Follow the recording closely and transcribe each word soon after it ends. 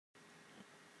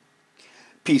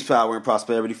Peace, power, and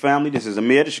prosperity, family. This is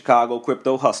Amir, the Chicago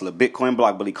crypto hustler, Bitcoin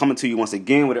block bully, coming to you once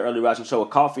again with an early rising show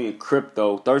of coffee and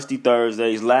crypto, Thirsty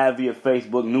Thursdays, live via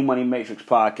Facebook, New Money Matrix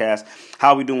podcast.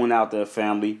 How we doing out there,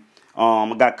 family?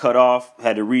 I got cut off,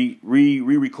 had to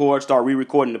start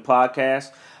re-recording the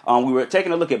podcast. We were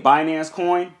taking a look at Binance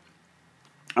Coin.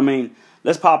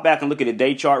 Let's pop back and look at the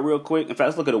day chart real quick. In fact,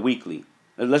 let's look at a weekly.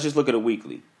 Let's just look at a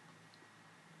weekly.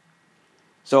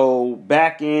 So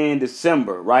back in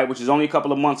December, right, which is only a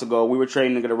couple of months ago, we were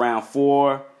trading at around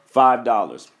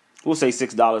 $4-5. We'll say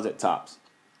 $6 at tops,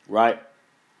 right?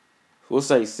 We'll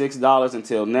say $6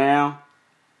 until now.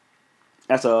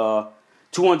 That's a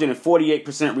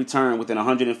 248% return within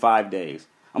 105 days.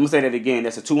 I'm going to say that again.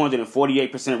 That's a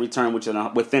 248% return within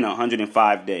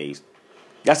 105 days.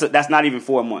 That's not even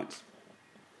 4 months.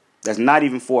 That's not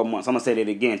even 4 months. I'm going to say that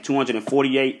again.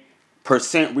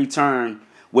 248% return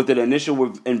with an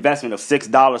initial investment of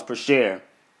 $6 per share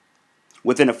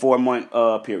within a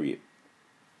 4-month period.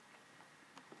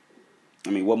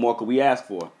 What more could we ask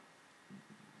for?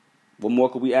 What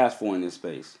more could we ask for in this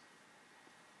space?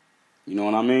 You know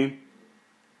what I mean?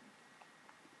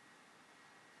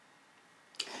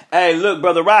 Hey, look,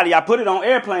 Brother Roddy, I put it on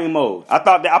airplane mode. I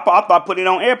thought putting it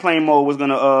on airplane mode was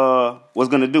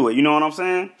gonna do it. You know what I'm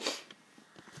saying?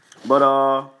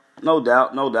 But No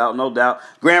doubt.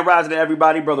 Grand rising to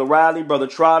everybody. Brother Riley, Brother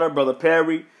Trotter, Brother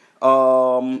Perry.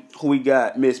 Who we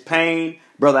got? Miss Payne,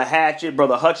 Brother Hatchet,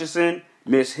 Brother Hutchison,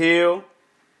 Miss Hill.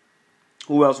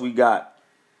 Who else we got?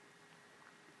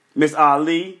 Miss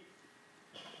Ali.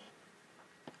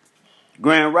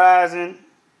 Grand rising.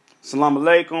 Salam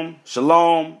alaikum.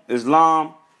 Shalom.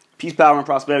 Islam. Peace, power, and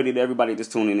prosperity to everybody that's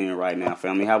tuning in right now,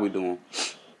 family. How we doing?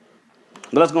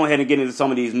 But let's go ahead and get into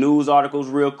some of these news articles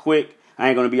real quick. I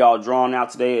ain't going to be all drawn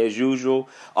out today as usual.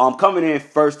 Coming in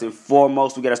first and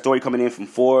foremost, we got a story coming in from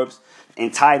Forbes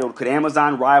entitled, "Could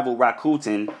Amazon rival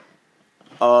Rakuten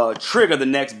trigger the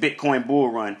next Bitcoin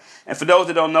bull run?" And for those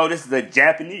that don't know, this is a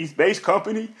Japanese-based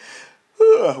company,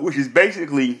 which is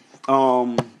basically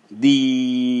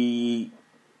the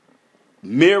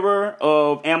mirror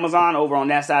of Amazon over on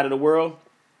that side of the world.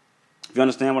 If you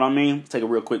understand what I mean, let's take a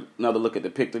real quick another look at the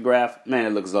pictograph. Man,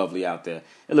 it looks lovely out there.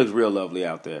 It looks real lovely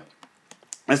out there.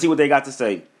 Let's see what they got to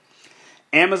say.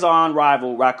 Amazon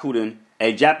rival Rakuten,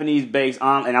 a Japanese-based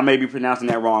and I may be pronouncing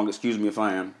that wrong, excuse me if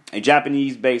I am. A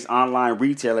Japanese-based online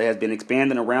retailer has been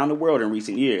expanding around the world in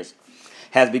recent years.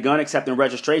 Has begun accepting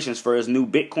registrations for its new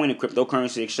Bitcoin and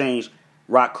cryptocurrency exchange,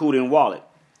 Rakuten Wallet.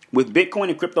 With Bitcoin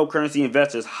and cryptocurrency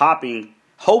investors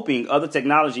hoping other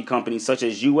technology companies such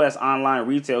as U.S. online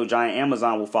retail giant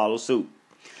Amazon will follow suit.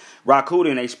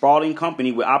 Rakuten, a sprawling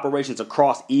company with operations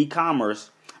across e-commerce,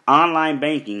 online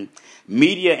banking,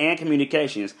 media, and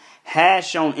communications, has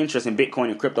shown interest in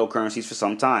Bitcoin and cryptocurrencies for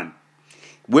some time.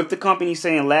 With the company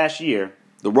saying last year,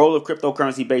 the role of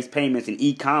cryptocurrency-based payments in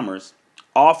e-commerce,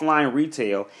 offline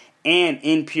retail, and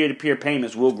in peer-to-peer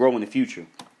payments will grow in the future.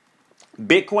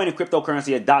 Bitcoin and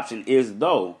cryptocurrency adoption is,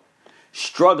 though,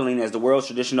 struggling as the world's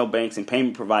traditional banks and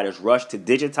payment providers rush to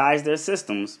digitize their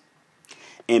systems,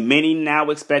 and many now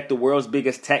expect the world's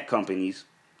biggest tech companies,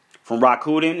 from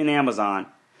Rakuten and Amazon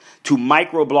to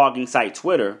microblogging site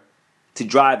Twitter, to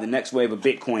drive the next wave of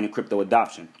Bitcoin and crypto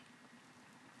adoption.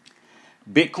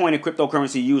 Bitcoin and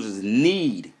cryptocurrency users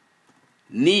need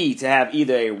to have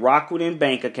either a Rakuten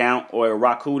bank account or a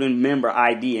Rakuten member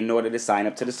ID in order to sign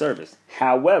up to the service.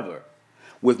 However,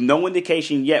 with no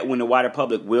indication yet when the wider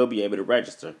public will be able to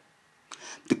register.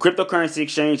 The cryptocurrency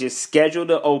exchange is scheduled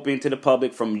to open to the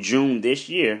public from June this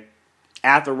year,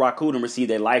 after Rakuten received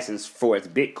a license for its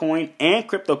Bitcoin and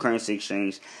cryptocurrency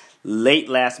exchange late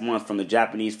last month from the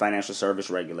Japanese financial service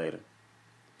regulator.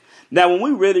 Now, when we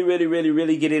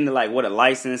really get into like what a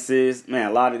license is,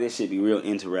 man, a lot of this should be real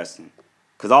interesting.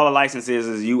 Because all a license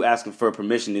is you asking for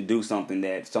permission to do something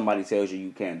that somebody tells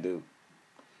you can't do.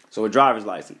 So a driver's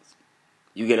license.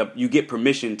 You get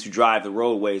permission to drive the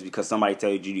roadways because somebody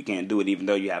tells you can't do it even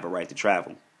though you have a right to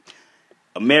travel.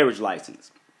 A marriage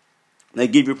license. They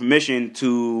give you permission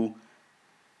to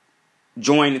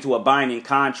join into a binding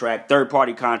contract,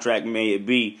 third-party contract may it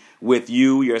be, with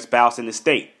you, your spouse, and the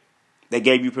state. They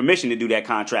gave you permission to do that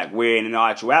contract, where in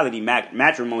actuality,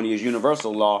 matrimony is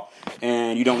universal law,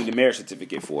 and you don't need a marriage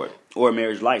certificate for it, or a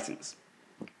marriage license.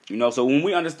 So when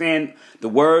we understand the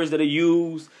words that are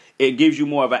used, it gives you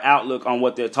more of an outlook on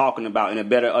what they're talking about and a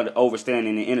better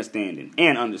understanding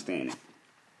and understanding.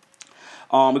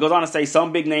 It goes on to say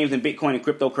some big names in Bitcoin and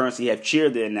cryptocurrency have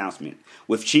cheered the announcement,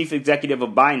 with chief executive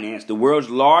of Binance, the world's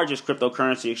largest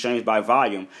cryptocurrency exchange by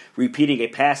volume, repeating a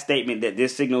past statement that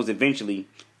this signals eventually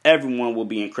everyone will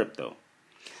be in crypto.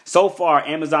 So far,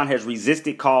 Amazon has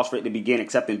resisted calls for it to begin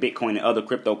accepting Bitcoin and other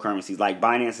cryptocurrencies, like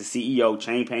Binance's CEO,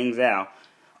 Changpeng Zhao,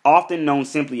 often known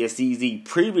simply as CZ,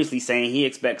 previously saying he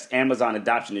expects Amazon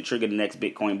adoption to trigger the next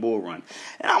Bitcoin bull run.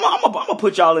 And I'm going to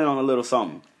put y'all in on a little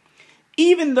something.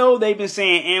 Even though they've been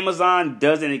saying Amazon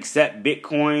doesn't accept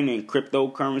Bitcoin and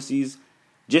cryptocurrencies,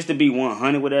 just to be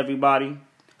 100 with everybody,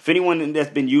 if anyone that's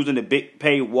been using the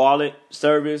BitPay wallet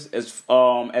service as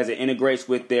it integrates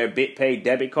with their BitPay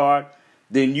debit card,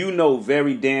 then you know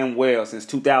very damn well since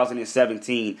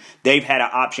 2017 they've had an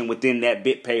option within that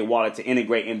BitPay wallet to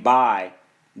integrate and buy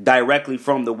directly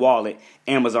from the wallet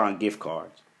Amazon gift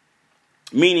cards.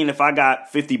 Meaning if I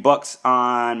got $50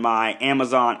 on my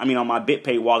on my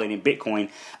BitPay wallet in Bitcoin,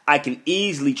 I can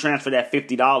easily transfer that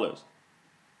 $50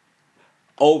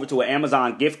 over to an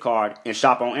Amazon gift card and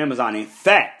shop on Amazon. In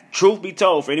fact, truth be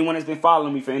told, for anyone that's been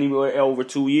following me for anywhere over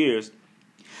 2 years,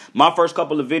 my first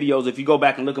couple of videos, if you go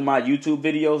back and look at my YouTube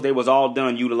videos, they was all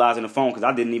done utilizing the phone because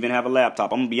I didn't even have a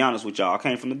laptop. I'm going to be honest with y'all. I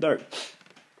came from the dirt.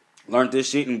 Learned this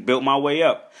shit and built my way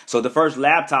up. So the first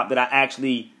laptop that I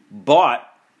actually bought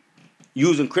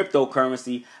using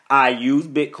cryptocurrency, I used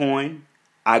Bitcoin.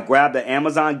 I grabbed the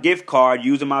Amazon gift card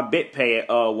using my BitPay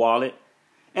wallet,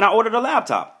 and I ordered a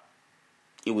laptop.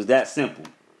 It was that simple.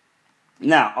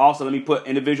 Now, also, let me put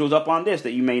individuals up on this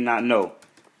that you may not know.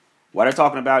 Why they're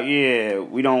talking about,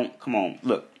 come on,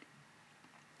 look.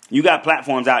 You got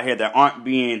platforms out here that aren't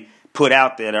being put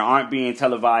out there, that aren't being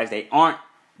televised, they aren't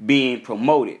being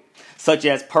promoted, such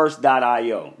as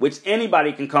Purse.io, which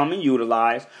anybody can come and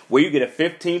utilize, where you get a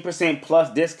 15% plus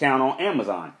discount on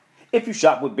Amazon if you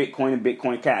shop with Bitcoin and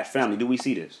Bitcoin Cash. Family, do we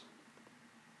see this?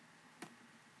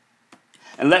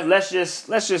 And let's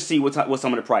just see what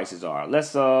some of the prices are. Let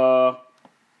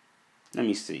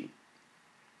me see.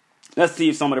 Let's see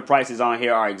if some of the prices on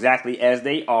here are exactly as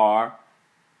they are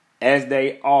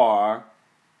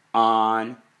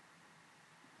on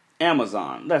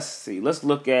Amazon. Let's see. Let's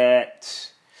look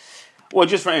at, well,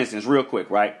 just for instance, real quick,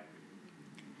 right?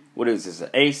 What is this? An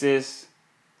Asus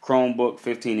Chromebook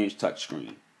 15-inch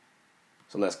touchscreen.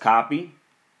 So let's copy.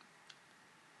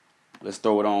 Let's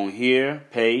throw it on here.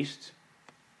 Paste.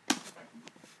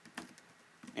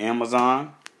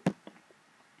 Amazon.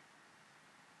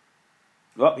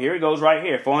 Oh, here it goes right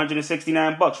here.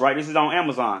 $469, right? This is on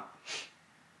Amazon.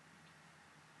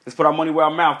 Let's put our money where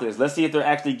our mouth is. Let's see if they're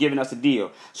actually giving us a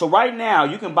deal. So right now,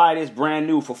 you can buy this brand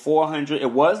new for $400.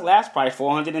 It was last price,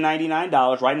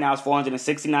 $499. Right now, it's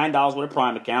 $469 with a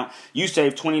Prime account. You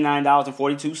save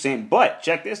 $29.42. But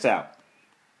check this out.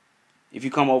 If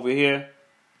you come over here.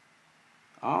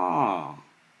 Hold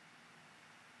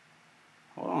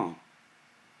on.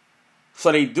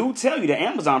 So they do tell you the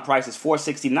Amazon price is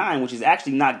 $469, which is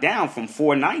actually knocked down from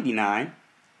 $499.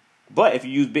 But if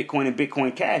you use Bitcoin and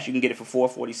Bitcoin Cash, you can get it for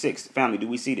 $446. Family, do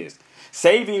we see this?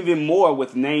 Save even more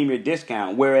with name your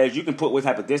discount, whereas you can put what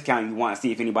type of discount you want and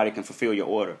see if anybody can fulfill your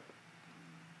order.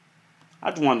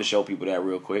 I just wanted to show people that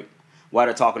real quick. While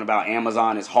they're talking about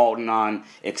Amazon is halting on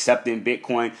accepting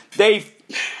Bitcoin,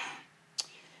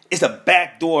 it's a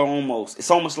backdoor almost. It's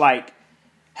almost like,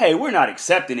 hey, we're not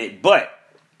accepting it, but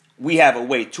we have a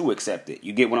way to accept it.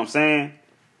 You get what I'm saying?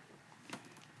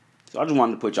 So I just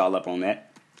wanted to put y'all up on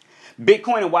that.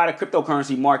 Bitcoin and wider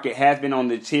cryptocurrency market has been on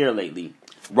the tier lately,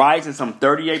 rising some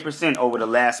 38% over the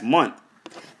last month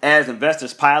as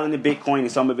investors pile into Bitcoin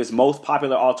and some of its most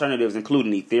popular alternatives,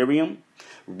 including Ethereum,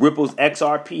 Ripple's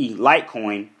XRP,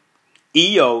 Litecoin,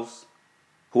 EOS,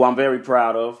 who I'm very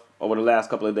proud of over the last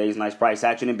couple of days, nice price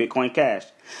action, in Bitcoin Cash.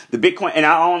 The Bitcoin, and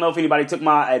I don't know if anybody took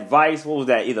my advice. What was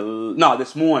that?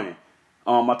 This morning.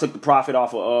 I took the profit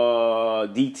off of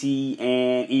DT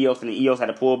and EOS, and the EOS had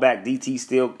a pullback. DT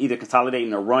still either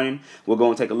consolidating or running. We'll go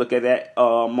and take a look at that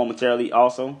momentarily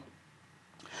also.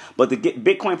 But the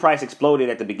Bitcoin price exploded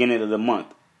at the beginning of the month,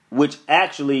 which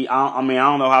actually, I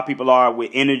don't know how people are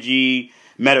with energy,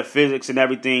 metaphysics, and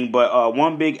everything, but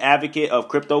one big advocate of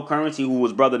cryptocurrency, who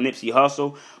was brother Nipsey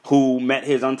Hussle, who met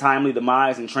his untimely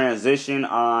demise and transition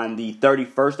on the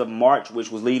 31st of March,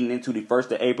 which was leading into the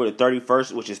 1st of April, the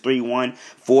 31st, which is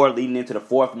 3/1/4, leading into the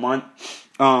 4th month.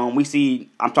 I'm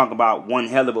talking about one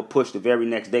hell of a push the very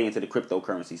next day into the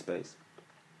cryptocurrency space.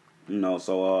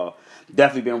 So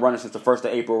definitely been running since the 1st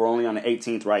of April. We're only on the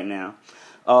 18th right now.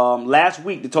 Last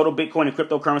week, the total Bitcoin and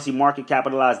cryptocurrency market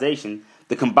capitalization,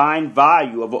 the combined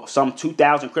value of some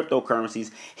 2,000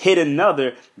 cryptocurrencies, hit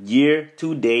another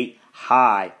year-to-date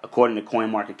high, according to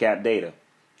CoinMarketCap data,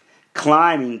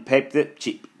 climbing, pay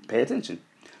attention,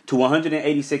 to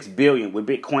 $186 billion, with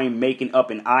Bitcoin making up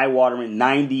an eye-watering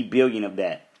 $90 billion of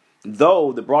that.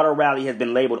 though the broader rally has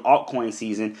been labeled altcoin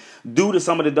season due to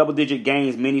some of the double-digit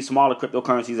gains many smaller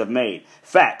cryptocurrencies have made.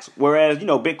 Facts. Whereas,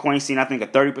 Bitcoin's seen, I think, a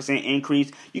 30%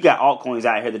 increase. You got altcoins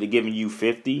out here that are giving you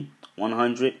 50,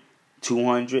 100,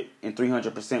 200, and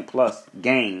 300% plus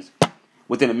gains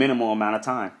within a minimal amount of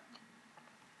time.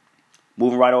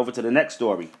 Moving right over to the next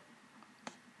story.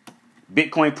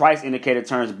 Bitcoin price indicator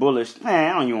turns bullish. Man,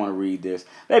 I don't even want to read this.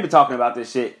 They've been talking about this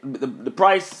shit. The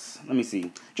price, let me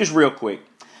see. Just real quick.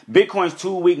 Bitcoin's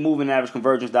 2-week moving average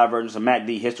convergence divergence, or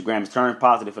MACD histogram, has turned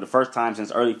positive for the first time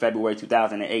since early February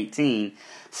 2018,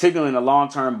 signaling a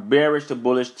long-term bearish to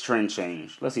bullish trend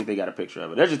change. Let's see if they got a picture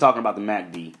of it. They're just talking about the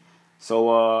MACD.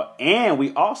 So, and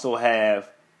we also have,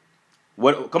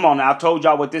 come on now, I told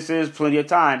y'all what this is plenty of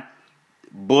time.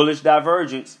 Bullish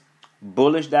divergence.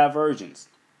 Bullish divergence.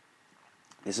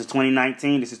 This is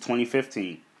 2019. This is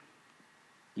 2015.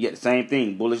 You get the same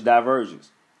thing. Bullish divergence.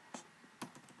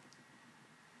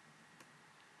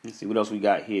 Let's see what else we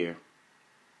got here.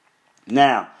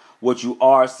 Now, what you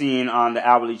are seeing on the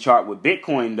hourly chart with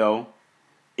Bitcoin, though,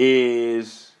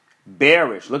 is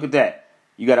bearish. Look at that.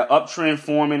 You got an uptrend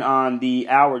forming on the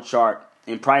hour chart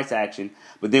in price action.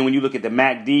 But then when you look at the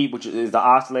MACD, which is the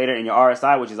oscillator, and your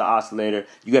RSI, which is the oscillator,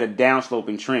 you got a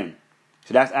downsloping trend.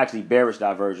 So that's actually bearish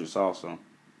divergence also.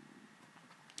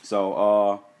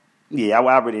 So, yeah,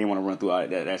 I really didn't want to run through all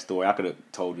that story. I could have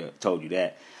told you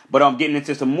that. But I'm getting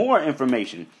into some more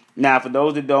information. Now, for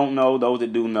those that don't know, those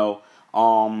that do know,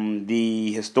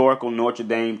 the historical Notre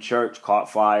Dame church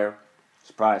caught fire.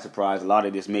 Surprise, surprise. A lot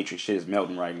of this Matrix shit is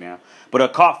melting right now. But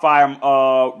it caught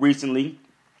fire recently.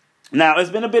 Now, it's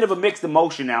been a bit of a mixed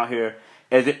emotion out here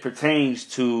as it pertains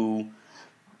to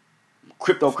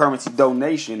cryptocurrency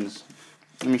donations.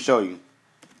 Let me show you.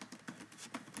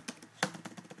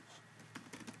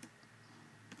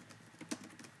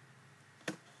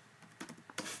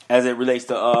 As it relates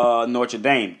to Notre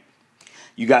Dame.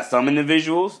 You got some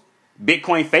individuals,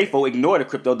 Bitcoin faithful, ignore the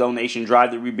crypto donation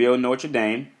drive to rebuild Notre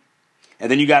Dame. And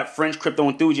then you got French crypto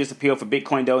enthusiasts appeal for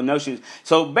Bitcoin donations.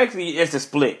 So basically, it's a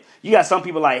split. You got some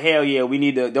people like, hell yeah, we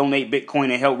need to donate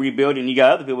Bitcoin and help rebuild it. And you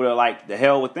got other people that are like, the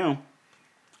hell with them.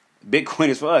 Bitcoin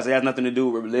is for us. It has nothing to do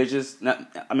with religious. It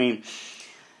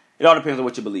all depends on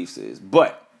what your beliefs is.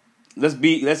 But let's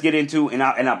get into, and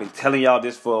I've been telling y'all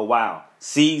this for a while.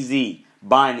 CZ,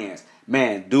 Binance.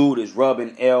 Man, dude is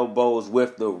rubbing elbows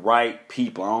with the right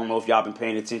people. I don't know if y'all been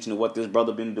paying attention to what this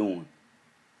brother been doing.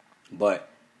 But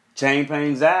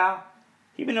Changpeng Zhao,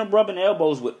 he been rubbing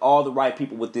elbows with all the right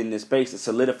people within this space to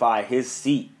solidify his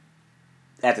seat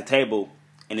at the table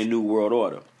in the new world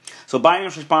order. So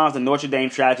Binance responds to Notre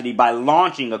Dame tragedy by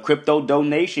launching a crypto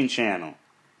donation channel.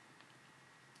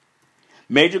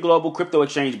 Major global crypto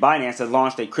exchange Binance has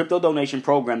launched a crypto donation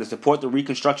program to support the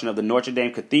reconstruction of the Notre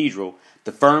Dame Cathedral,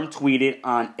 the firm tweeted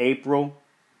on April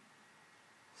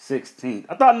 16th.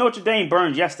 I thought Notre Dame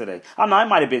burned yesterday. I know it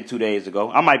might have been 2 days ago.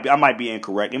 I might be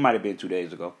incorrect. It might have been 2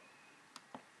 days ago.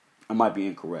 I might be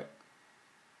incorrect.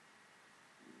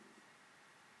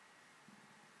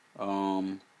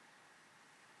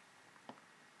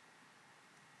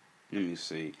 Let me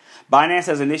see. Binance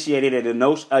has initiated a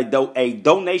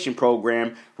donation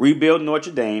program, Rebuild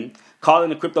Notre Dame, calling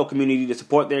the crypto community to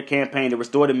support their campaign to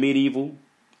restore the medieval.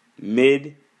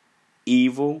 Do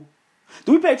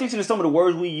we pay attention to some of the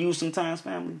words we use sometimes,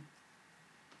 family?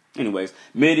 Anyways,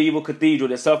 medieval cathedral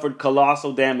that suffered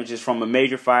colossal damages from a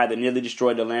major fire that nearly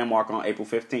destroyed the landmark on April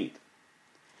 15th.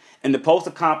 In the post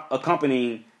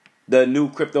accompanying the new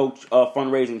crypto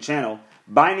fundraising channel,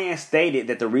 Binance stated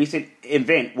that the recent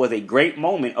event was a great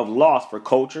moment of loss for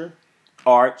culture,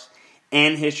 arts,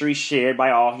 and history shared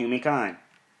by all humankind.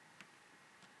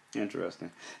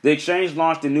 Interesting. The exchange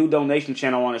launched a new donation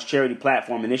channel on its charity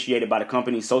platform initiated by the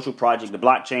company's social project, the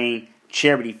Blockchain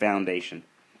Charity Foundation.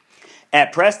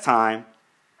 At press time,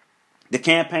 the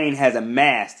campaign has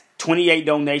amassed 28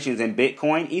 donations in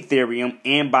Bitcoin, Ethereum,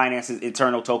 and Binance's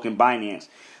internal token Binance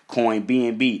Coin,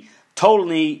 BNB.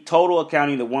 Total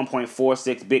accounting to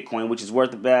 1.46 Bitcoin, which is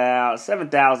worth about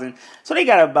 7,000. So they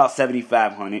got about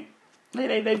 7,500.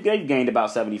 They've gained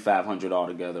about 7,500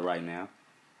 altogether right now.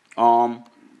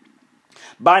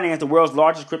 Binance, the world's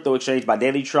largest crypto exchange by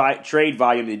daily trade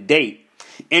volume to date,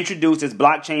 introduced its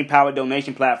blockchain-powered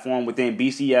donation platform within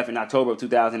BCF in October of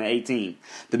 2018.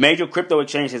 The major crypto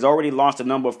exchange has already launched a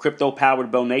number of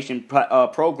crypto-powered donation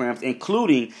programs,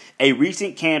 including a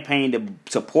recent campaign to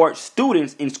support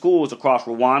students in schools across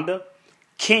Rwanda,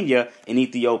 Kenya, and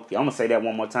Ethiopia. I'm going to say that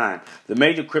one more time. The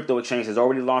major crypto exchange has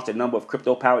already launched a number of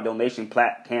crypto-powered donation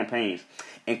campaigns,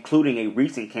 including a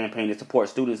recent campaign to support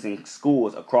students in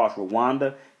schools across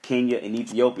Rwanda, Kenya, and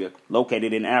Ethiopia,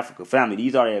 located in Africa. Family,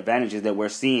 these are the advantages that we're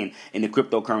seeing in the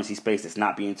cryptocurrency space that's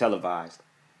not being televised.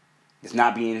 It's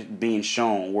not being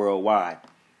shown worldwide.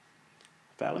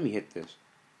 In fact, let me hit this.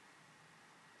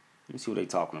 Let me see what they're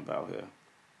talking about here.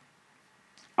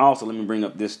 Also, let me bring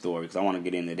up this story because I want to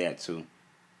get into that too.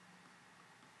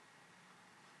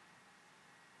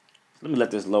 Let me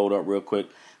let this load up real quick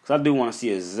because I do want to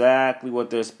see exactly what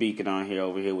they're speaking on here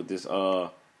over here with this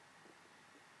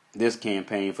this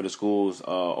campaign for the schools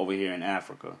over here in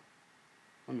Africa.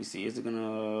 Let me see. Is it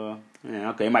gonna?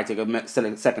 Yeah, okay, it might take a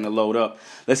second to load up.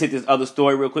 Let's hit this other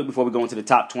story real quick before we go into the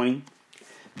top 20.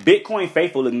 Bitcoin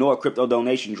faithful ignore crypto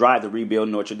donation drive to rebuild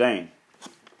Notre Dame.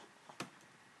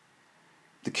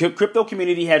 The crypto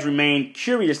community has remained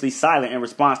curiously silent in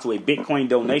response to a Bitcoin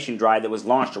donation drive that was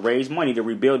launched to raise money to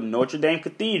rebuild Notre Dame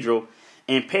Cathedral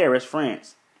in Paris,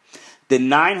 France. The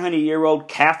 900-year-old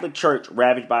Catholic church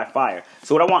ravaged by fire.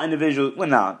 So what I want individuals... Well,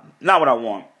 no, not what I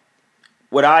want.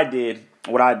 What I do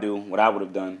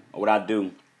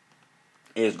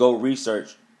is go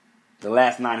research the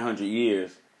last 900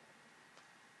 years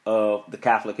of the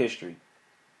Catholic history.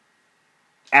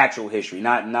 Actual history,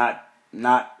 not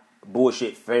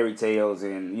bullshit fairy tales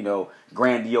and,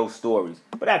 grandiose stories,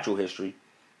 but actual history,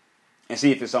 and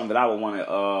see if it's something that I would want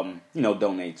to,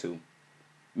 donate to.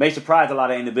 May surprise a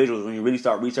lot of individuals when you really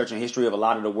start researching history of a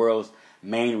lot of the world's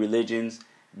main religions,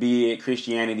 be it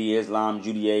Christianity, Islam,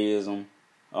 Judaism.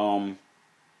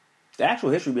 The actual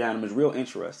history behind them is real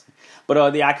interesting.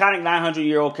 But the iconic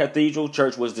 900-year-old cathedral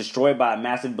church was destroyed by a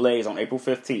massive blaze on April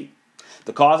 15th.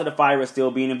 The cause of the fire is still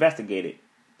being investigated.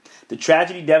 The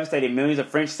tragedy devastated millions of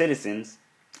French citizens,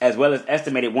 as well as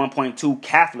estimated 1.2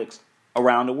 Catholics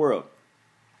around the world.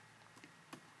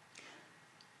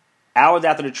 Hours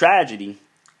after the tragedy,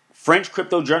 French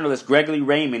crypto journalist Gregory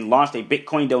Raymond launched a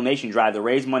Bitcoin donation drive to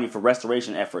raise money for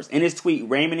restoration efforts. In his tweet,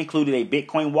 Raymond included a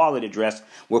Bitcoin wallet address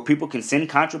where people can send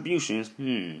contributions.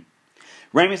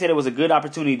 Raymond said it was a good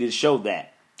opportunity to show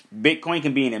that Bitcoin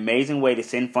can be an amazing way to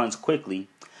send funds quickly,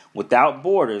 without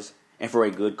borders, and for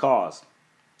a good cause.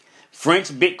 French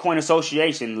Bitcoin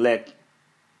Association, Le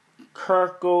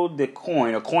Cercle du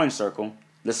Coin, or Coin Circle,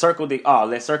 Le Cercle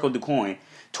du Coin,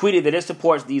 tweeted that it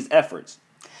supports these efforts.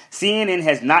 CNN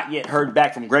has not yet heard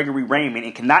back from Gregory Raymond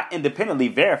and cannot independently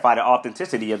verify the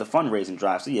authenticity of the fundraising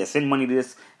drive. So send money to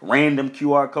this random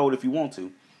QR code if you want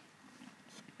to.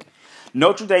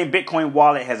 Notre Dame Bitcoin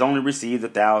wallet has only received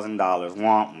 $1,000.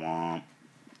 Womp womp.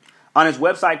 On his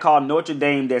website called Notre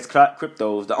Dame des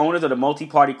Cryptos, the owners of the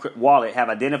multi-party wallet have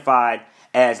identified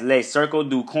as Le Cercle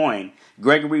du Coin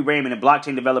Gregory Raymond and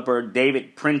blockchain developer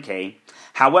David Prinke.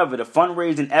 However, the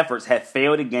fundraising efforts have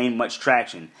failed to gain much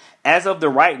traction. As of the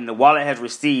writing, the wallet has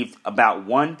received about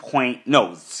 0.193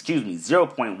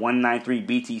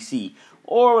 BTC,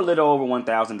 or a little over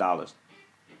 $1,000.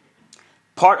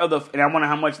 Part of the, and I wonder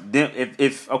how much,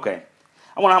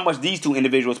 I wonder how much these two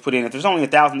individuals put in. If there's only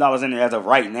 $1,000 in there as of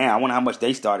right now, I wonder how much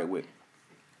they started with.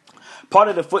 Part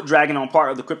of the foot dragging on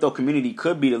part of the crypto community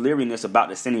could be the leeriness about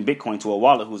the sending Bitcoin to a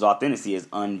wallet whose authenticity is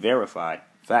unverified.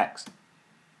 Facts.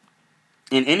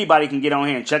 And anybody can get on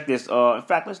here and check this. In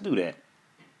fact, let's do that.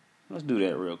 Let's do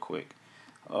that real quick.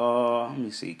 Let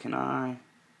me see. Can I?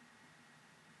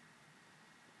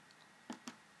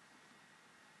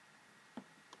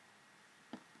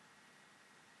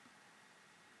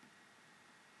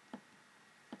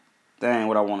 Dang,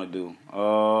 what I want to do.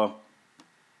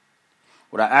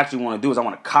 What I actually want to do is I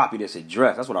want to copy this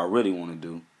address. That's what I really want to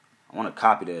do. I want to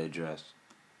copy the address.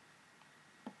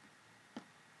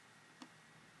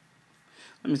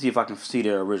 Let me see if I can see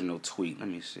their original tweet. Let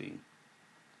me see.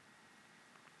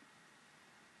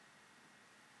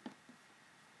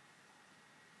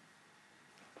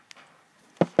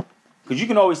 Because you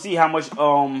can always see how much,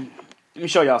 let me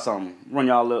show y'all something. Run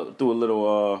y'all through a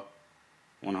little,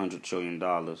 $100 trillion.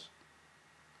 Run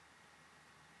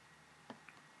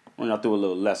y'all through a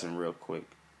little lesson real quick.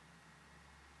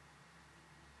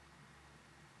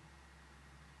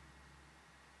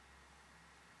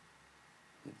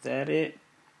 Is that it?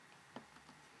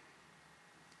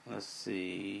 Let's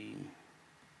see.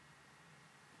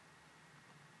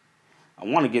 I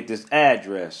want to get this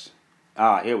address.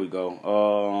 Here we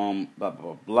go. Blah,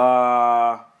 blah,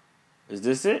 blah. Is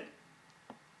this it?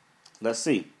 Let's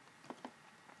see.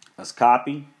 Let's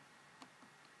copy.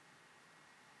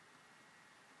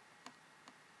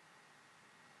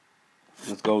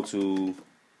 Let's go to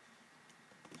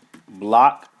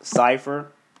Block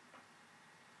Cipher.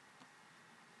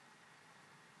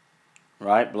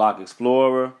 right? Block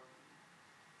Explorer.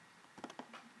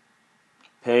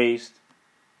 Paste.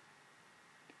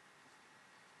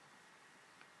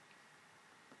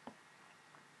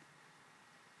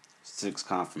 Six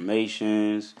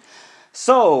confirmations.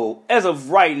 So, as of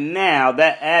right now,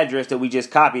 that address that we just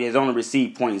copied has only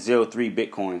received 0.03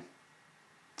 Bitcoin.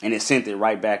 And it sent it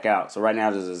right back out. So right now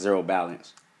there's a zero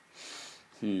balance.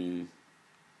 Now,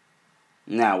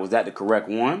 was that the correct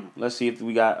one? Let's see if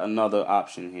we got another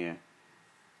option here.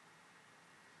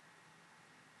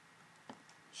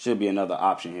 Should be another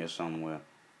option here somewhere.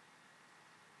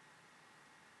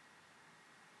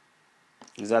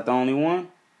 Is that the only one?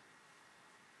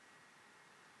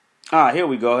 Here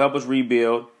we go. Help us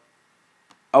rebuild.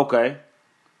 Okay.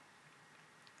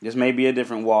 This may be a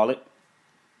different wallet.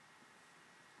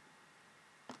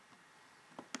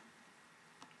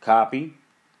 Copy.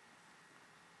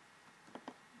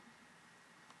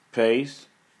 Paste.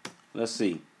 Let's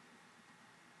see.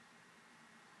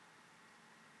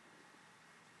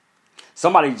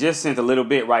 Somebody just sent a little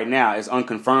bit right now. It's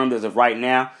unconfirmed as of right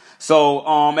now. So,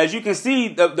 as you can see,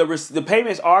 the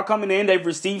payments are coming in. They've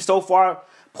received so far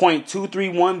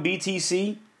 0.231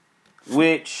 BTC,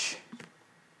 which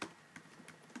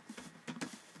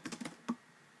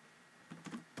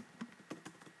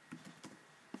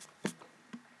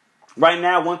right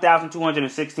now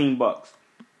 $1,216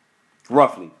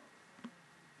 roughly,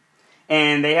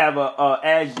 and they have a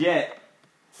as yet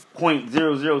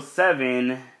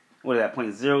 0.007. What is that?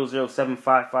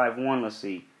 0.007551. Let's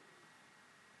see.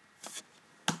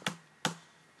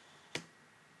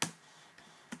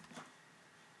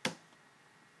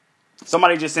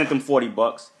 Somebody just sent them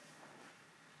 $40.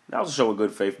 That was a show of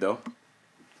good faith, though.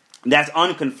 That's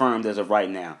unconfirmed as of right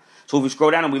now. So if we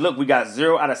scroll down and we look, we got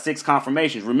 0 out of 6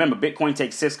 confirmations. Remember, Bitcoin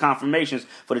takes 6 confirmations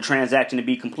for the transaction to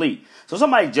be complete. So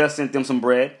somebody just sent them some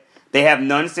bread. They have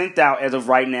none sent out as of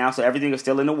right now, so everything is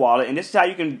still in the wallet. And this is how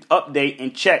you can update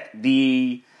and check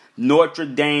the Notre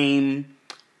Dame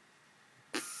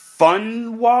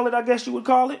Fund wallet, I guess you would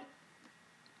call it,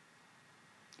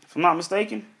 if I'm not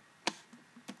mistaken.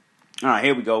 All right,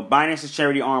 here we go. Binance's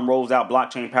charity arm rolls out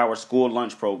blockchain-powered school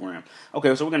lunch program.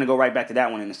 Okay, so we're going to go right back to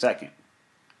that one in a second.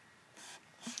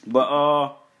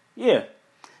 But, yeah.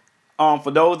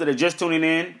 For those that are just tuning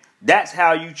in, that's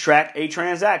how you track a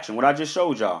transaction, what I just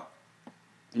showed y'all.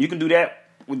 You can do that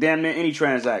with damn near any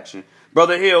transaction.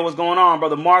 Brother Hill, what's going on?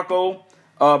 Brother Marco,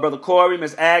 Brother Corey,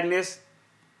 Miss Agnes.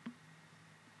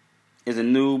 Is a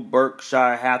new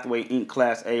Berkshire Hathaway Inc.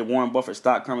 Class A Warren Buffett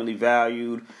stock currently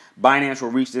valued. Binance will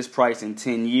reach this price in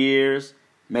 10 years,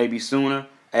 maybe sooner.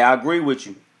 Hey, I agree with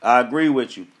you.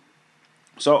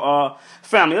 So,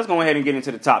 family, let's go ahead and get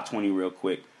into the top 20 real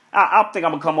quick. I think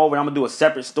I'm going to come over and I'm going to do a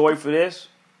separate story for this.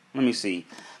 Let me see.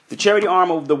 The charity arm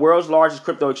of the world's largest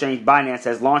crypto exchange, Binance,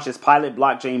 has launched its pilot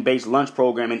blockchain-based lunch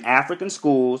program in African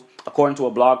schools, according to a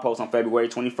blog post on February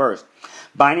 21st.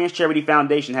 Binance Charity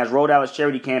Foundation has rolled out its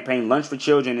charity campaign, Lunch for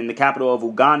Children, in the capital of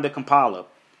Uganda, Kampala.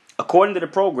 According to the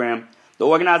program, the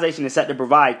organization is set to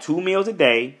provide 2 meals a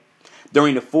day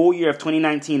during the full year of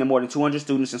 2019 to more than 200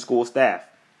 students and school staff.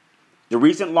 The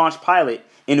recent launch pilot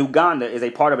in Uganda is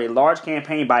a part of a large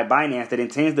campaign by Binance that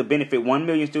intends to benefit 1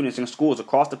 million students in schools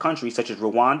across the country, such as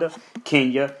Rwanda,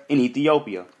 Kenya, and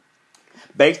Ethiopia.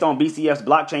 Based on BCF's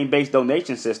blockchain-based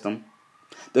donation system,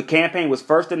 the campaign was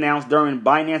first announced during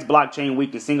Binance Blockchain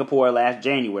Week in Singapore last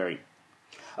January.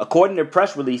 According to a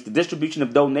press release, the distribution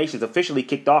of donations officially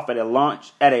kicked off at a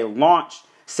launch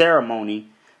ceremony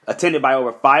attended by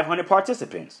over 500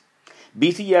 participants.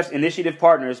 BCF's initiative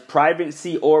partners,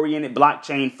 privacy-oriented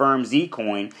blockchain firm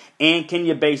Zcoin, and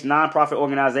Kenya-based nonprofit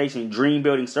organization Dream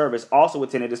Building Service also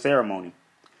attended the ceremony.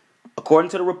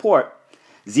 According to the report,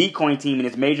 Zcoin team and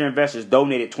its major investors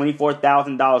donated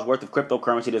 $24,000 worth of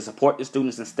cryptocurrency to support the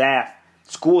students and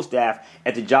school staff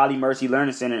at the Jolly Mercy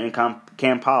Learning Center in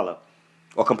Kampala,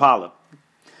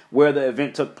 where the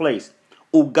event took place.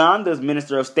 Uganda's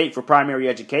Minister of State for Primary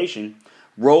Education,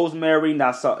 Rosemary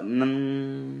Nasubuga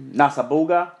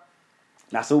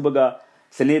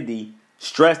Senidi,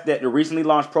 stressed that the recently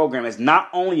launched program is not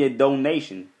only a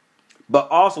donation, but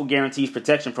also guarantees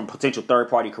protection from potential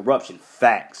third-party corruption.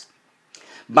 Facts.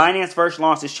 Binance first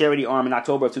launched its charity arm in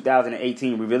October of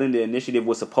 2018, revealing the initiative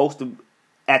was supported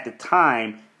at the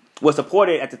time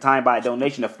by a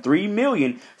donation of $3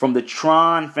 million from the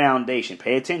Tron Foundation.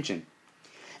 Pay attention.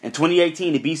 In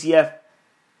 2018, the BCF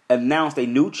announced a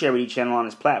new charity channel on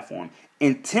its platform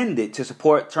intended to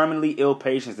support terminally ill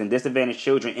patients and disadvantaged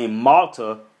children in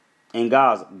Malta and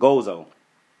Gozo.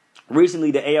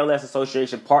 Recently, the ALS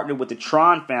Association partnered with the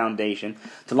Tron Foundation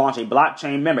to launch a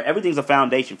blockchain. Remember, everything's a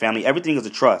foundation, family. Everything is a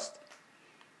trust.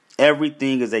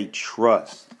 Everything is a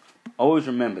trust. Always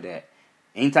remember that.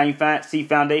 Anytime you see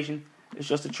foundation, it's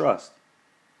just a trust.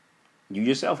 You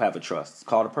yourself have a trust. It's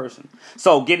called a person.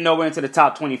 So getting over into the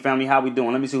top 20, family, how we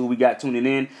doing? Let me see who we got tuning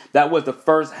in. That was the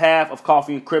first half of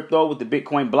Coffee and Crypto with the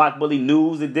Bitcoin Block Bully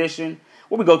News Edition,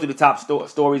 where we go through the top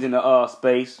stories in the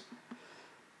space.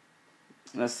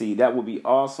 Let's see. That would be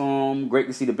awesome. Great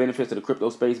to see the benefits of the crypto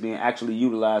space being actually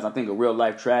utilized. I think a real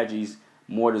life tragedies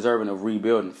more deserving of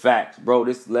rebuilding. Facts. Bro,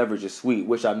 this leverage is sweet.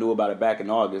 Wish I knew about it back in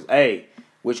August. Hey,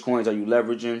 which coins are you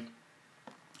leveraging?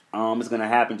 It's going to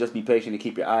happen. Just be patient and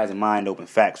keep your eyes and mind open.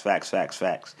 Facts.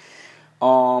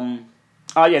 Oh,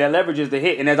 yeah, that leverage is the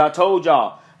hit. And as I told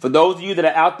y'all, for those of you that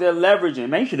are out there leveraging,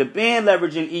 man, you should have been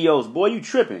leveraging EOS. Boy, you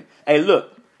tripping. Hey,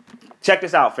 look, check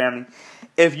this out, family.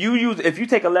 If you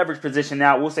take a leverage position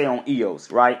now, we'll say on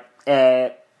EOS, right?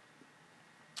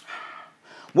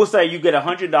 We'll say you get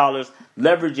 $100,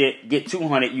 leverage it, get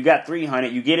 $200, you got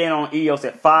 $300, you get in on EOS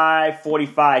at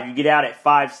 $545, you get out at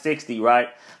 $560, right?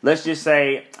 Let's just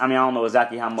say, I don't know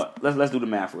exactly how much. Let's do the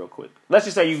math real quick. Let's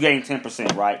just say you gain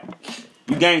 10%, right?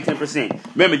 You gain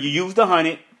 10%. Remember, you used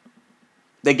 100.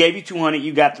 They gave you 200.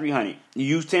 You got 300. You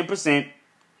use 10%.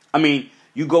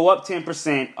 You go up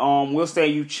 10%. We'll say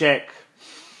you check.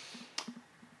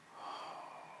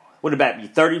 What would that be?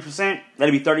 30%?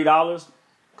 That'd be $30.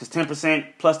 Because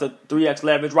 10% plus the 3x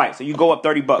leverage, right? So you go up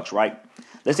 $30, right?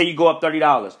 Let's say you go up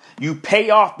 $30. You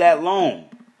pay off that loan.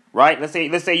 Right? Let's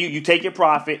say you take your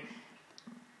profit.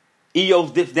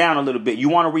 EOS dips down a little bit. You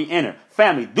want to re-enter.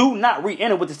 Family, do not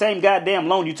re-enter with the same goddamn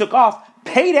loan you took off.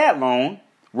 Pay that loan,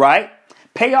 right?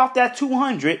 Pay off that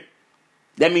 $200.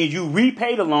 That means you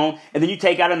repay the loan, and then you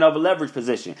take out another leverage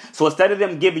position. So instead of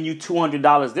them giving you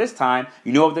 $200 this time,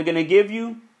 you know what they're going to give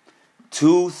you?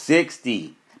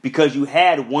 $260. Because you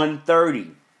had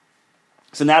 $130.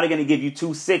 So now they're going to give you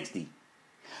 $260.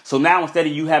 So now instead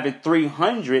of you having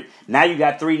 $300, now you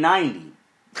got $390.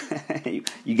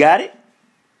 You got it?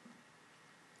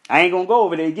 I ain't going to go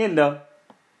over there again, though.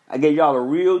 I gave y'all a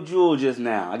real jewel just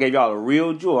now. I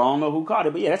don't know who caught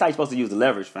it, but yeah, that's how you're supposed to use the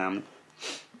leverage, family.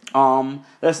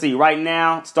 Let's see. Right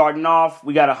now, starting off,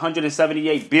 we got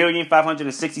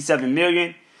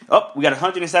 $178,567,000,000. Oh, we got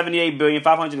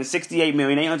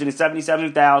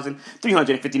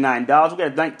 $178,568,877,359. We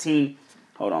got 19.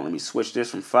 Hold on, let me switch this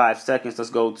from 5 seconds.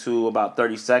 Let's go to about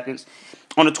 30 seconds.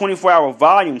 On the 24-hour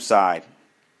volume side,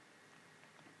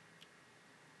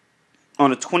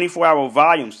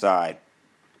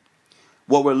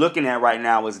 what we're looking at right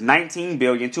now is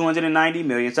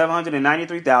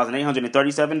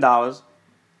 $19,290,793,837.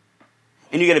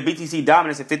 And you get a BTC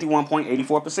dominance at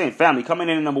 51.84%. Family, coming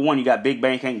in at number 1, you got Big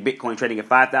Bang Bitcoin trading at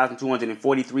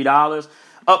 $5,243,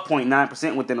 up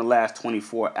 0.9% within the last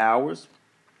 24 hours.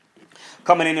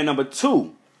 Coming in at number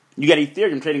 2, you got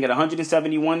Ethereum trading at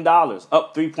 $171,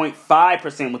 up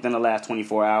 3.5% within the last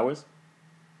 24 hours.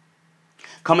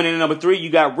 Coming in at number 3, you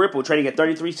got Ripple trading at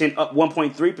 33 cents, up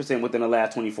 1.3% within the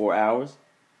last 24 hours.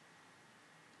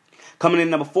 Coming in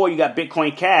at number 4, you got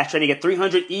Bitcoin Cash trading at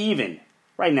 300 even.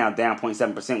 Right now, down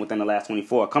 0.7% within the last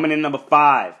 24. Coming in at number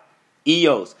 5,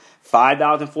 EOS,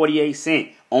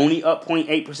 $5.48, only up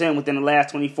 0.8% within the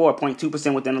last 24,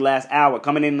 0.2% within the last hour.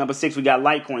 Coming in at number 6, we got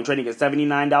Litecoin trading at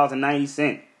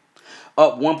 $79.90,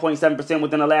 up 1.7%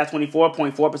 within the last 24,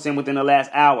 0.4% within the last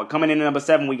hour. Coming in at number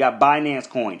 7, we got Binance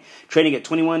Coin trading at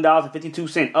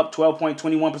 $21.52, up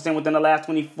 12.21% within the last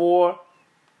 24,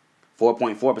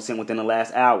 4.4% within the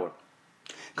last hour.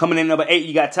 Coming in at number 8,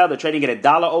 you got Tether trading at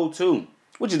 $1.02,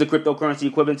 which is the cryptocurrency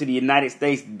equivalent to the United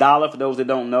States dollar, for those that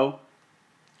don't know.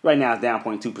 Right now, it's down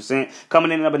 0.2%.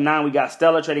 Coming in at number 9, we got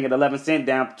Stellar trading at 11 cents,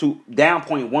 down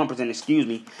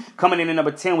 0.1%, Coming in at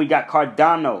number 10, we got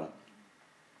Cardano.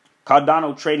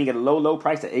 Cardano trading at a low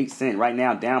price at 8 cents. Right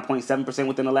now, down 0.7%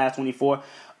 within the last 24,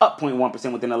 up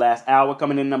 0.1% within the last hour.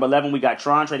 Coming in at number 11, we got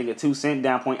Tron trading at 2 cents,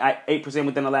 down 0.8%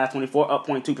 within the last 24, up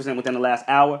 0.2% within the last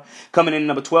hour. Coming in at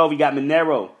number 12, we got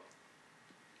Monero.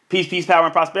 Peace, power,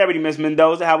 and prosperity, Miss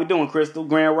Mendoza. How we doing, Crystal?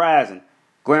 Grand Rising.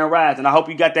 I hope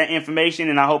you got that information,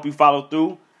 and I hope you follow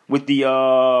through with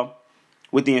the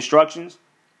instructions.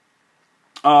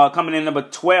 Coming in number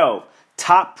 12,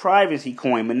 top privacy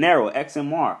coin, Monero,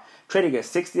 XMR, trading at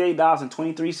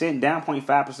 $68.23, down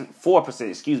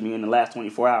 4%, in the last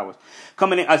 24 hours. Up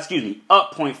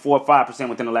 0.45%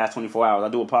 within the last 24 hours. I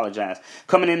do apologize.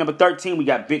 Coming in number 13, we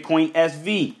got Bitcoin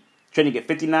SV. Trading at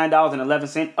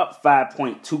 $59.11, up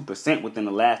 5.2% within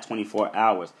the last 24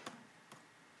 hours.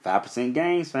 5%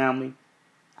 gains, family.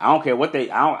 I don't care what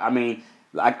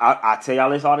I tell y'all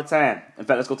this all the time. In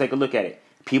fact, let's go take a look at it.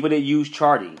 People that use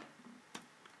charting,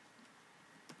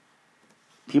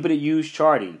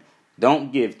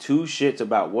 don't give two shits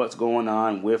about what's going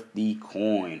on with the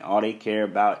coin. All they care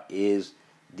about is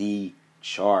the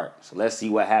chart. So let's see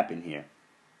what happened here.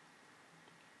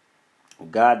 Well,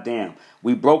 goddamn,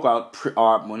 we broke our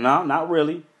well, no, not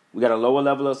really. We got a lower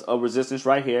level of resistance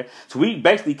right here. So we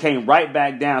basically came right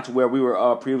back down to where we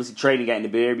were previously trading at in the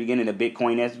very beginning of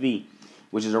Bitcoin SV,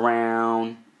 which is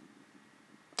around.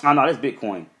 Oh no, that's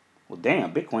Bitcoin. Well,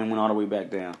 damn, Bitcoin went all the way back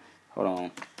down. Hold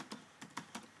on.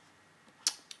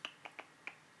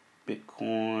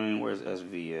 Bitcoin, where's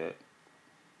SV at?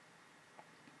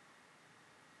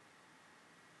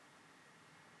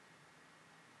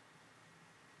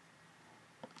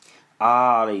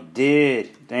 Ah, they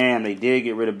did. Damn, they did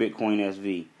get rid of Bitcoin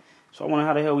SV. So I wonder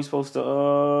how the hell we supposed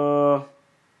to,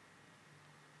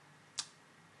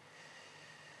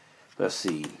 let's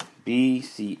see.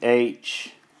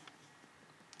 BCH.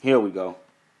 Here we go.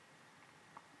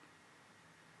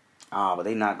 Ah, but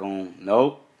they not going,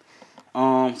 nope.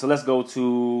 So let's go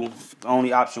to, the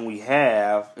only option we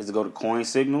have is to go to coin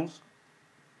signals.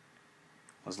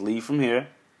 Let's leave from here.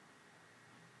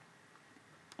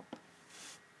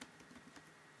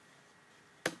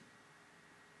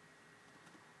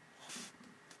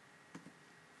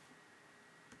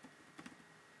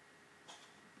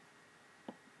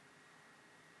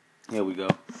 Here we go.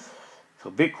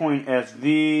 So Bitcoin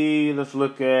SV, let's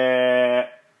look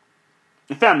at,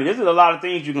 family, this is a lot of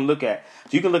things you can look at.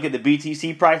 So you can look at the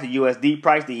BTC price, the USD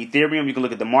price, the Ethereum, you can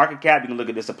look at the market cap, you can look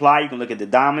at the supply, you can look at the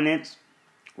dominance,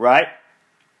 right?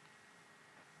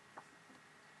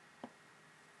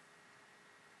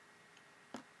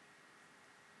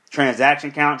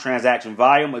 Transaction count, transaction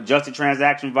volume, adjusted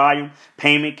transaction volume,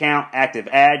 payment count, active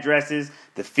addresses,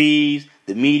 the fees,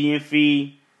 the median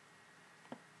fee.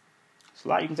 It's a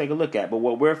lot you can take a look at, but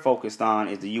what we're focused on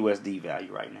is the USD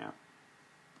value right now.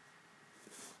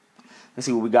 Let's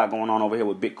see what we got going on over here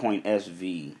with Bitcoin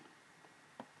SV.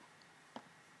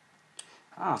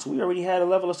 So we already had a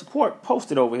level of support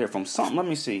posted over here from something. Let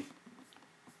me see.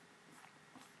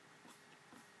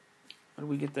 Where did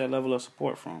we get that level of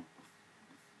support from?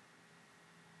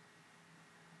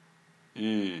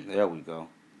 There we go.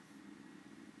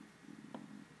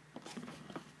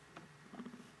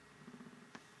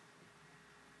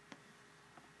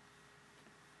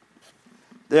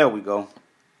 There we go.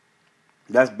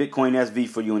 That's Bitcoin SV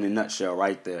for you in a nutshell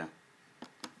right there.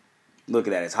 Look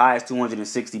at that. As high as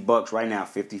 $260 right now.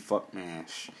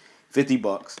 50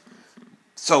 bucks.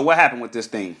 So what happened with this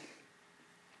thing?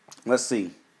 Let's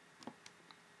see.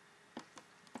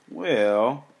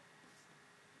 Well,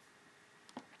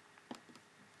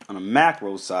 on a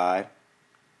macro side,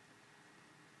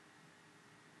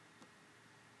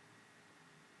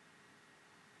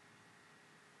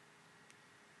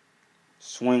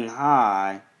 swing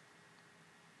high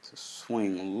to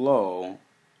swing low.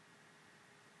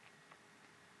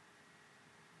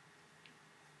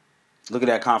 Look at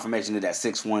that confirmation of that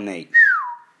 618,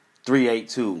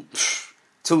 382,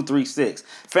 236.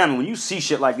 Family, when you see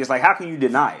shit like this, like how can you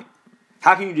deny it?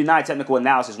 How can you deny technical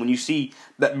analysis when you see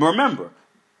that? Remember,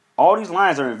 all these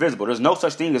lines are invisible. There's no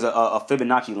such thing as a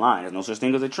Fibonacci line. There's no such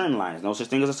thing as a trend line. There's no such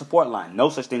thing as a support line. No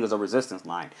such thing as a resistance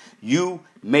line. You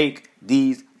make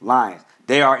these lines.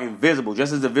 They are invisible,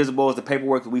 just as invisible as the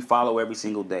paperwork that we follow every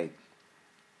single day.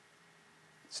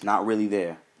 It's not really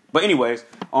there. But anyways,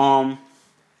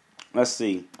 let's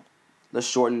see. Let's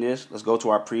shorten this. Let's go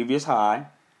to our previous high.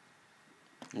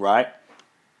 Right?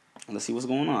 And let's see what's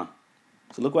going on.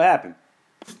 So look what happened.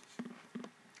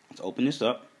 Let's open this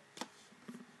up.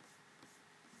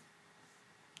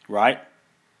 Right?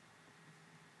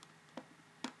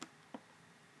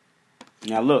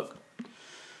 Now look.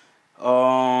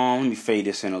 Let me fade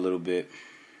this in a little bit.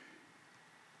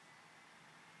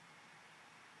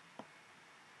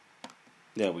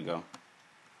 There we go.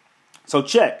 So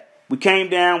check. We came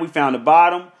down. We found the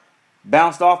bottom.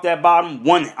 Bounced off that bottom.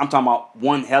 I'm talking about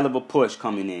one hell of a push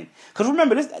coming in. Because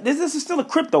remember, this is still a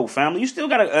crypto family. You still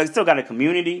got a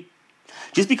community.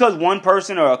 Just because one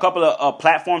person or a couple of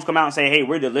platforms come out and say, hey,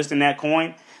 we're delisting that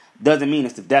coin, doesn't mean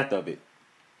it's the death of it.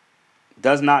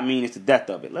 Does not mean it's the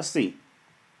death of it. Let's see.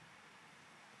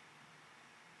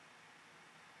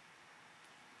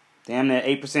 Damn near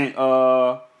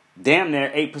 8%. Damn near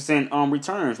 8%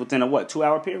 returns within a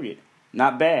 2-hour period.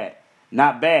 Not bad.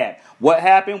 Not bad. What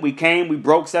happened? We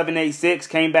broke 786,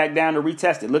 came back down to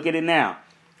retest it. Look at it now.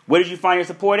 Where did you find your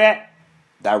support at?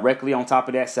 Directly on top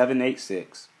of that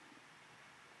 786.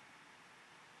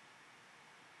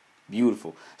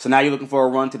 Beautiful. So now you're looking for a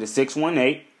run to the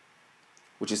 618.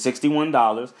 which is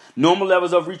 $61. Normal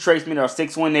levels of retracement are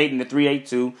 618 and the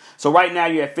 382. So right now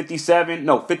you're at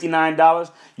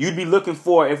 $59. You'd be looking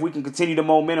for, if we can continue the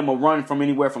momentum, a run from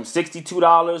anywhere from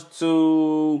 $62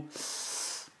 to,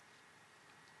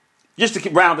 just to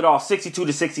round it off, $62 to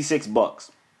 $66.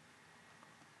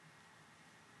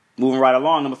 Moving right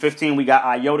along, number 15, we got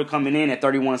IOTA coming in at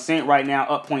 31 cents right now,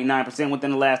 up 0.9%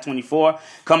 within the last 24.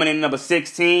 Coming in number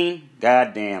 16,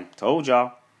 goddamn, I told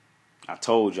y'all.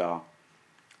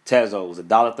 Tezos,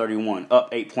 $1.31,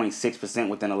 up 8.6%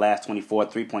 within the last 24,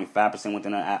 3.5%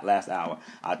 within the last hour.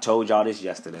 I told y'all this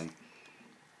yesterday.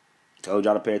 Told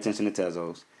y'all to pay attention to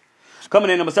Tezos.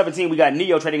 Coming in number 17, we got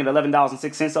NEO trading at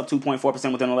 $11.06, up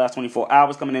 2.4% within the last 24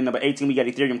 hours. Coming in number 18, we got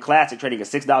Ethereum Classic trading at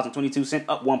 $6.22,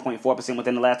 up 1.4%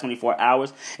 within the last 24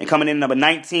 hours. And coming in number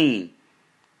 19,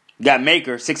 we got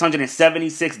Maker,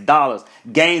 $676,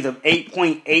 gains of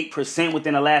 8.8%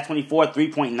 within the last 24,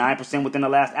 3.9% within the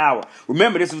last hour.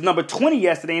 Remember, this was number 20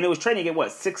 yesterday, and it was trading at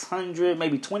what, 600,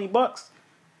 maybe $20?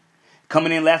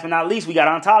 Coming in last but not least, we got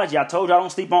Ontology. I told you I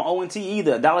don't sleep on ONT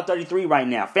either. $1.33 right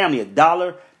now. Family,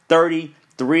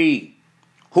 $1.33.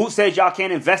 Who says y'all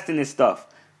can't invest in this stuff?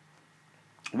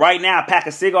 Right now, a pack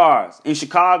of cigars in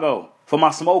Chicago for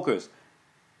my smokers.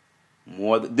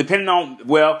 More depending on,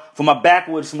 for my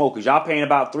backwoods smokers, y'all paying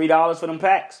about $3 for them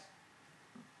packs.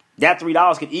 That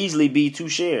 $3 could easily be 2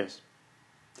 shares.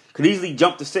 Could easily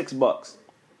jump to $6.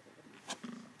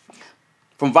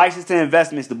 From Vices to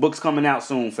Investments, the book's coming out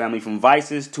soon, family. From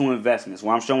Vices to Investments,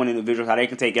 where I'm showing individuals how they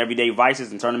can take everyday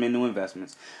vices and turn them into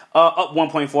investments. Up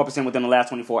 1.4% within the last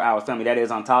 24 hours, family. That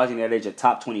is Ontology, and that is your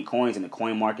top 20 coins in the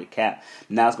coin market cap.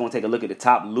 Now it's going to take a look at the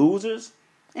top losers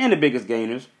and the biggest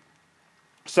gainers.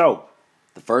 So,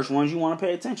 the first ones you want to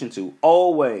pay attention to,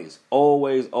 always,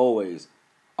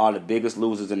 are the biggest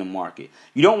losers in the market.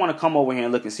 You don't want to come over here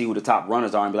and look and see who the top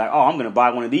runners are and be like, oh, I'm going to buy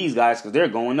one of these guys because they're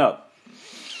going up.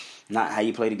 Not how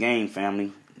you play the game,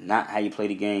 family. Not how you play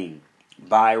the game.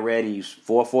 Buy red and use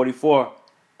 444.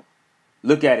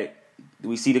 Look at it. Do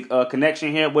we see the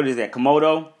connection here? What is that?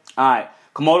 Komodo? All right.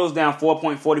 Komodo's down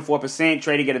 4.44%.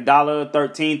 Trading at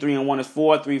 $1.13. 3 and 1 is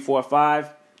 4. 3, 4, 5.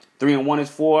 3 and 1 is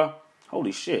 4.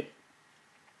 Holy shit.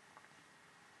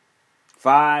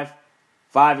 5.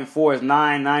 5 and 4 is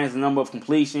 9. 9 is the number of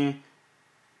completion.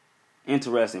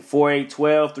 Interesting. 4, 8,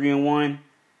 12. 3 and 1.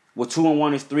 Well, 2 and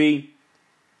 1 is 3.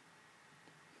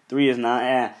 3 is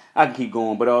 9. I can keep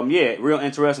going. But, yeah, real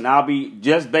interesting. I'll be,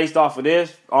 just based off of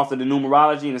this, off of the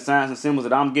numerology and the signs and symbols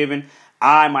that I'm giving,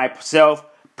 I myself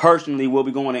personally will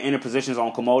be going to enter positions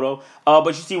on Komodo. But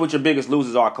you see what your biggest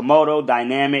losers are. Komodo,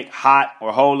 Dynamic, Hot,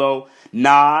 or Holo,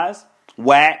 Nas,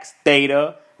 Wax,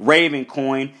 Theta, Raven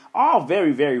Coin, all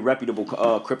very, very reputable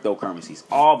cryptocurrencies.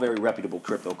 All very reputable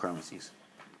cryptocurrencies.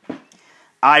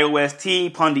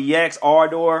 IOST, Pundi X,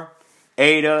 Ardor,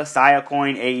 ADA,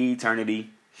 Siacoin, AE, Eternity.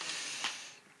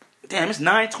 Damn, it's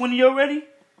 9:20 already?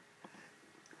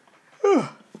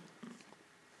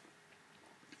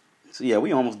 So, yeah,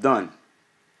 we almost done.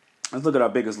 Let's look at our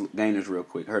biggest gainers real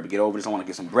quick. I heard to get over this. I want to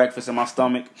get some breakfast in my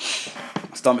stomach.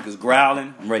 My stomach is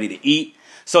growling. I'm ready to eat.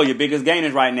 So, your biggest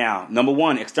gainers right now. Number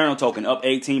 1, external token up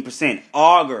 18%.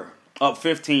 Augur up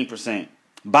 15%.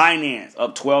 Binance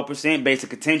up 12%.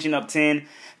 Basic Attention up 10%.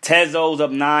 Tezos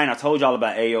up 9%. I told y'all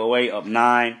about AOA up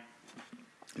 9%.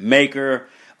 Maker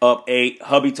up 8%.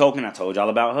 Hubby token, I told y'all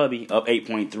about Hubby, up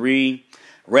 8.3%.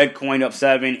 Redcoin up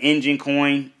 7%. Engine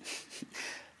Coin,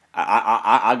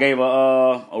 I gave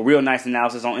a real nice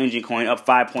analysis on Engine Coin, up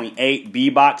 5.8%.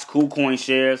 B-Box, KuCoin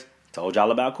shares, told y'all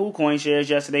about KuCoin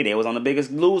shares yesterday. They was on the biggest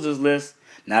losers list.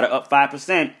 Now they're up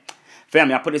 5%.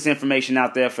 Family, I put this information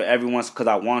out there for everyone because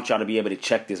I want y'all to be able to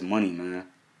check this money, man.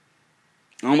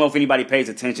 I don't know if anybody pays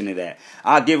attention to that.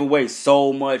 I give away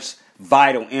so much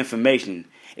vital information.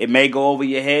 It may go over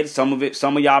your head. Some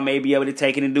of y'all may be able to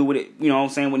take it and do with it, you know what I'm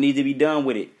saying, what needs to be done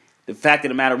with it. The fact of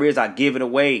the matter is I give it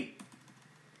away.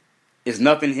 It's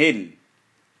nothing hidden.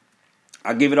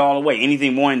 I give it all away.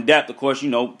 Anything more in depth, of course,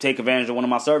 take advantage of one of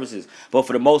my services. But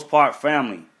for the most part,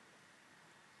 family,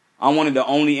 I'm one of the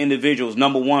only individuals,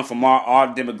 number one, from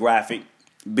our demographic,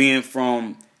 being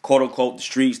from, quote-unquote, the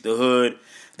streets, the hood,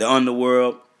 the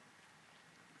underworld.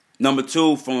 Number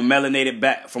 2, from a melanated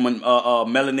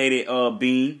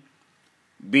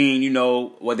being,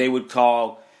 what they would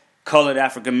call colored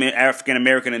African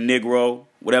American or Negro,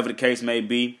 whatever the case may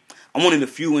be. I'm one of the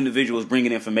few individuals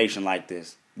bringing information like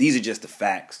this. These are just the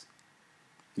facts.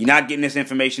 You're not getting this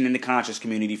information in the conscious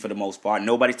community for the most part.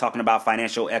 Nobody's talking about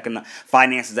finances or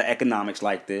economics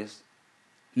like this.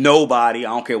 Nobody. I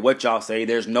don't care what y'all say.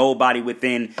 There's nobody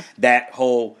within that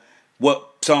whole, what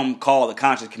some call the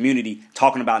conscious community,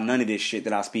 talking about none of this shit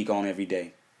that I speak on every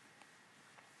day.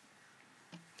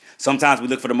 Sometimes we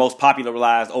look for the most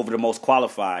popularized over the most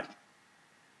qualified.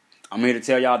 I'm here to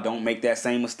tell y'all, don't make that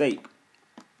same mistake.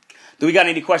 Do we got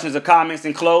any questions or comments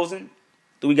in closing?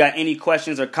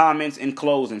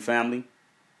 Family?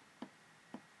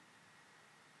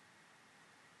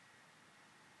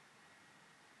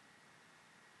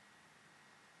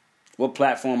 What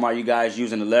platform are you guys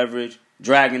using to leverage?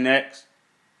 Dragon X.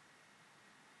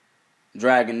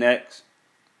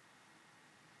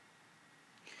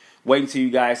 Wait until you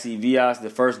guys see Vios, the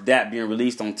first DApp being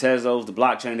released on Tezos, the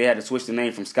blockchain. They had to switch the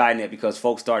name from Skynet because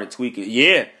folks started tweaking.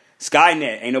 Yeah,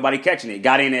 Skynet. Ain't nobody catching it.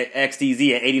 Got in at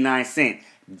XTZ at 89 cents.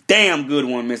 Damn good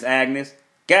one, Miss Agnes.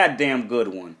 Goddamn good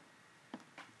one.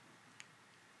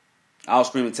 I was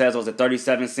screaming Tezos at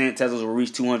 37 cents. Tezos will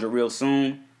reach 200 real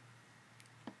soon.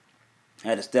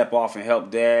 Had to step off and help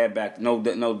Dad back. No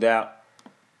doubt.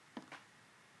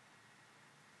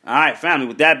 All right, family.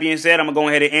 With that being said, I'm going to go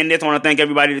ahead and end this. I want to thank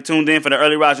everybody that tuned in for the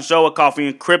Early Rising Show with Coffee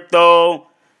and Crypto.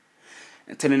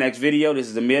 Until the next video, this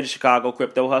is Amir, the Chicago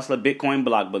Crypto Hustler, Bitcoin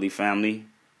Block Bully family.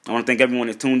 I want to thank everyone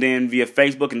that's tuned in via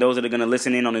Facebook and those that are going to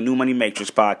listen in on the New Money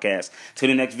Matrix podcast. Till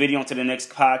the next video, until the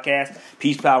next podcast,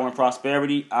 peace, power, and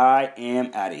prosperity. I am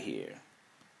out of here.